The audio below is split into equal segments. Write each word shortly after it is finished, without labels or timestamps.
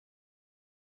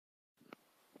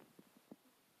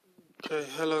Okay,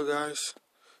 hello guys.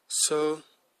 So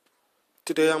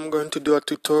today I'm going to do a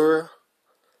tutorial,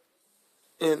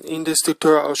 and in this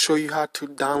tutorial I'll show you how to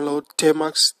download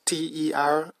termux,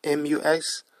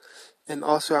 termux, and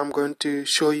also I'm going to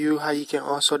show you how you can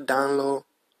also download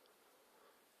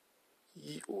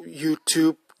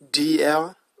yt-dlp,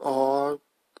 or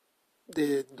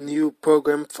the new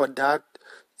program for that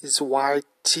is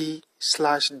yt/dlp.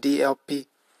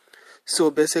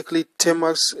 So basically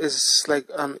termux is like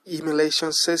an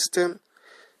emulation system.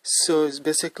 So it's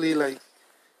basically like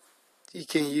you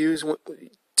can use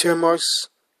termux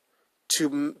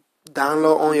to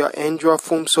download on your Android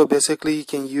phone. So basically you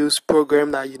can use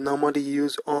program that you normally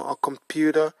use on a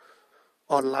computer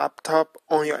or laptop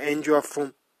on your Android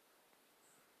phone.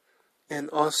 And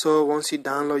also once you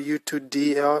download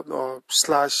yt-dlp or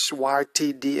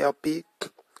 /yt-dlp,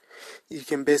 you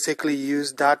can basically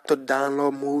use that to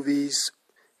download movies,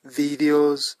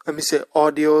 videos,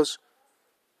 audios,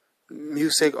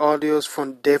 music audios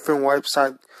from different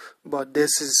websites. But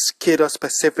this is catered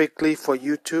specifically for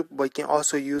YouTube, but you can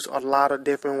also use a lot of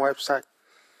different websites.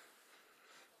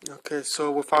 Okay,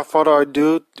 so without further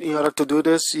ado, in order to do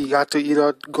this, you got to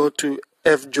either go to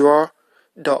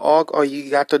fdraw.org or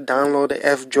you got to download the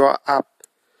fdraw app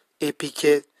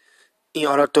APK in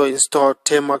order to install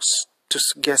termux to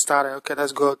get started. Okay,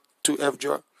 let's go to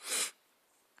fdraw.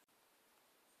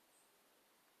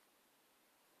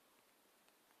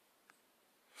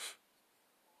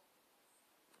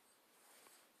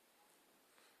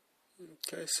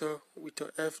 Okay, so with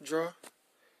your fdraw,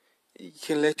 you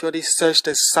can literally search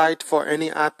the site for any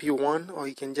app you want, or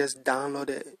you can just download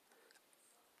the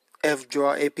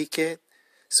fdraw APK.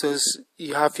 So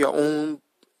you have your own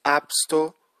app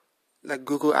store, like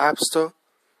Google App Store.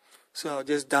 So I'll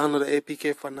just download the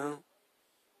APK for now.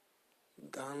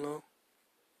 Download.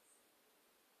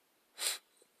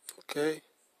 Okay.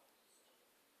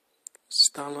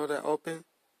 Just download that, open.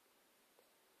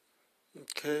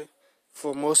 Okay.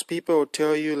 For most people, it will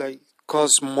tell you, like,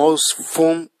 cause most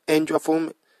Android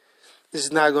phone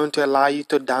is not going to allow you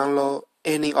to download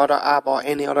any other app or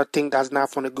any other thing that's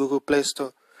not from the Google Play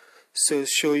Store. So it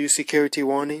show you security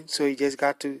warning. So you just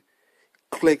got to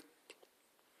click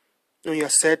on your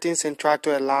settings and try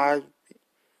to allow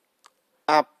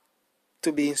app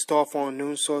to be installed from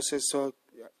unknown sources. So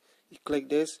you click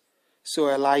this,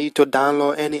 so allow you to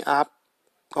download any app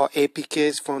or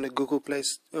APKs from the Google Play,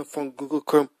 from Google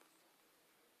Chrome.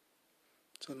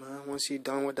 So now once you're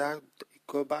done with that, you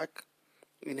go back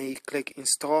and then you click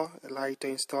install, allow you to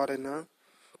install it now.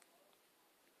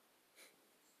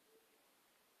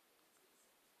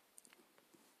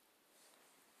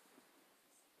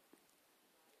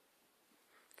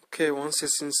 Okay, once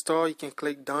it's installed, you can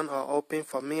click done or open.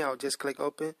 For me, I'll just click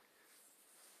open.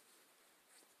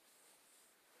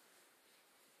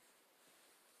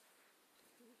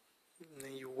 And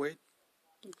then you wait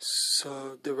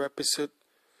so the requisite,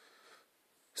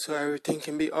 so everything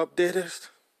can be updated.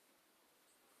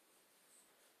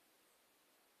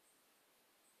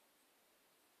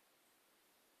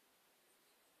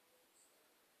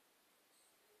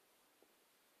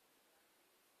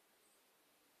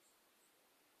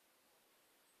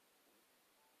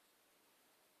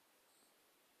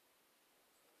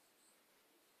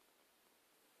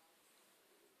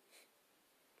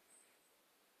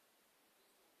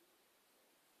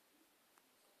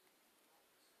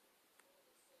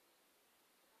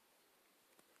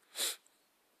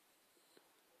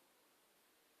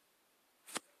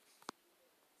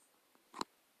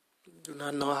 Do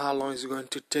not know how long it's going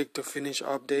to take to finish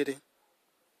updating.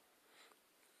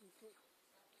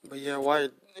 But yeah, while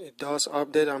it does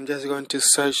update, I'm just going to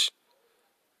search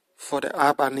for the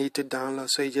app I need to download.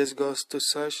 So it just goes to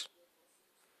search,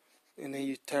 and then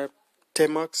you type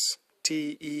termux,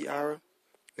 termux.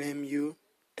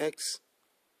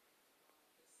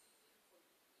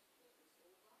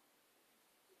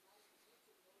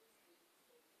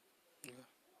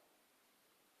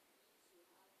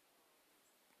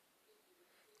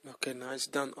 Okay, now it's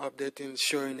done updating,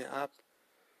 showing the app.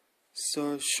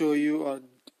 So show you a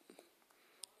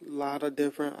lot of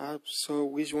different apps. So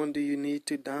which one do you need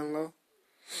to download?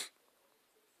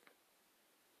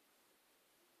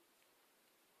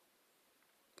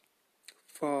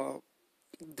 For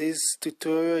this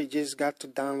tutorial, you just got to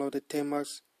download the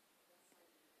termux.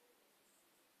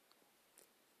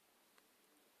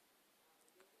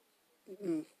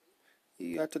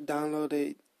 You got to download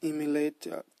the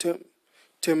emulator,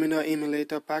 terminal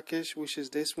emulator package, which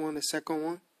is this one, the second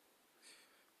one.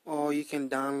 Or you can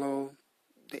download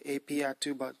the API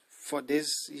too, but for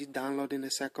this, you downloading the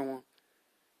second one.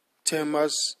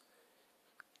 Termux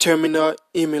terminal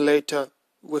emulator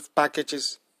with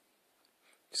packages.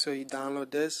 So you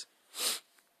download this.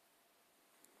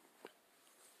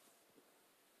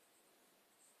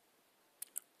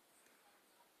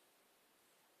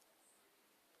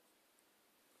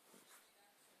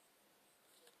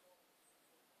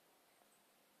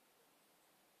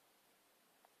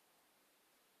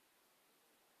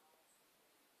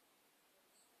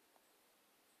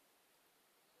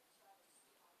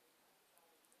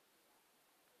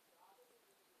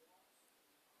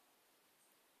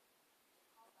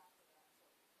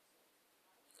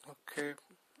 Okay,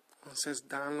 it says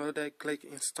downloaded, click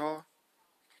install.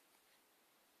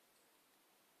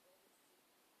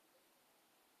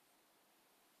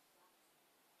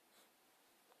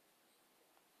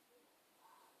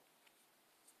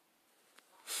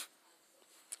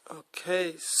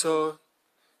 Okay, so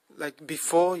like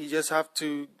before, you just have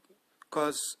to,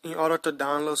 because in order to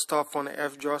download stuff on the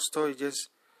F-Draw store, you just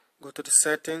go to the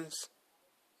settings,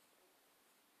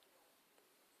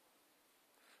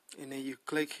 and then you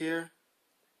click here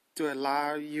to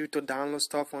allow you to download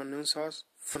stuff on NewSource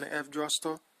from the F-Draw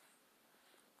store.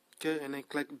 Okay, and then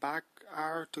click back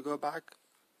arrow to go back,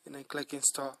 and then click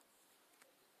install.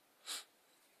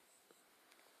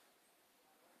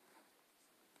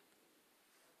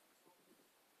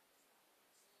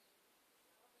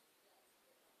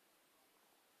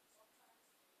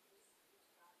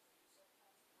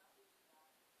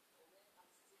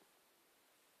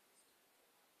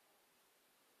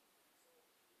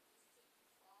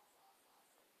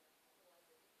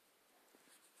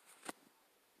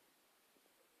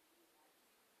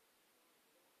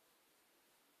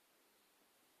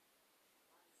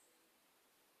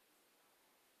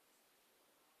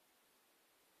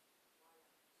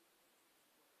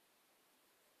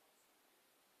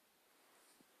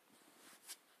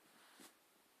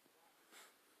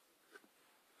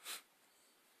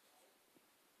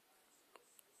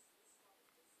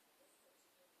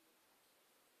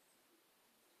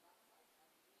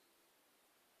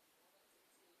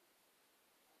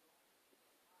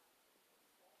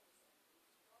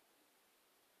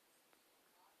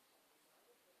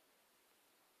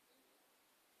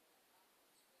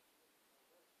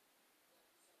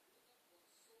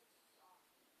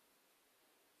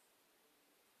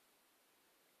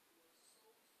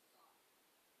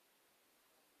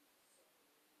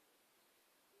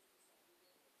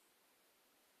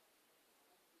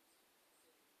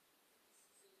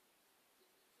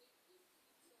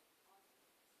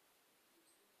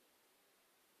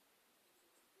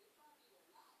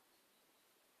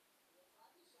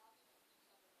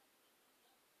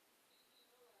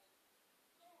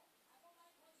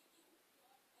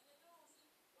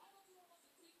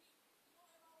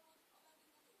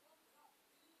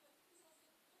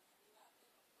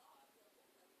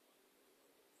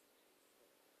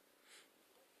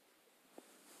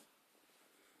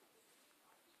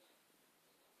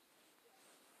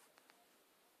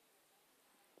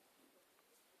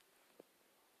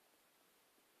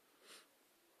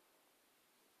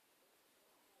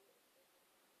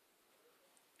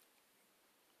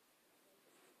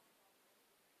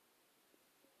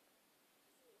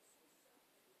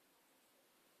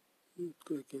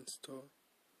 Click install.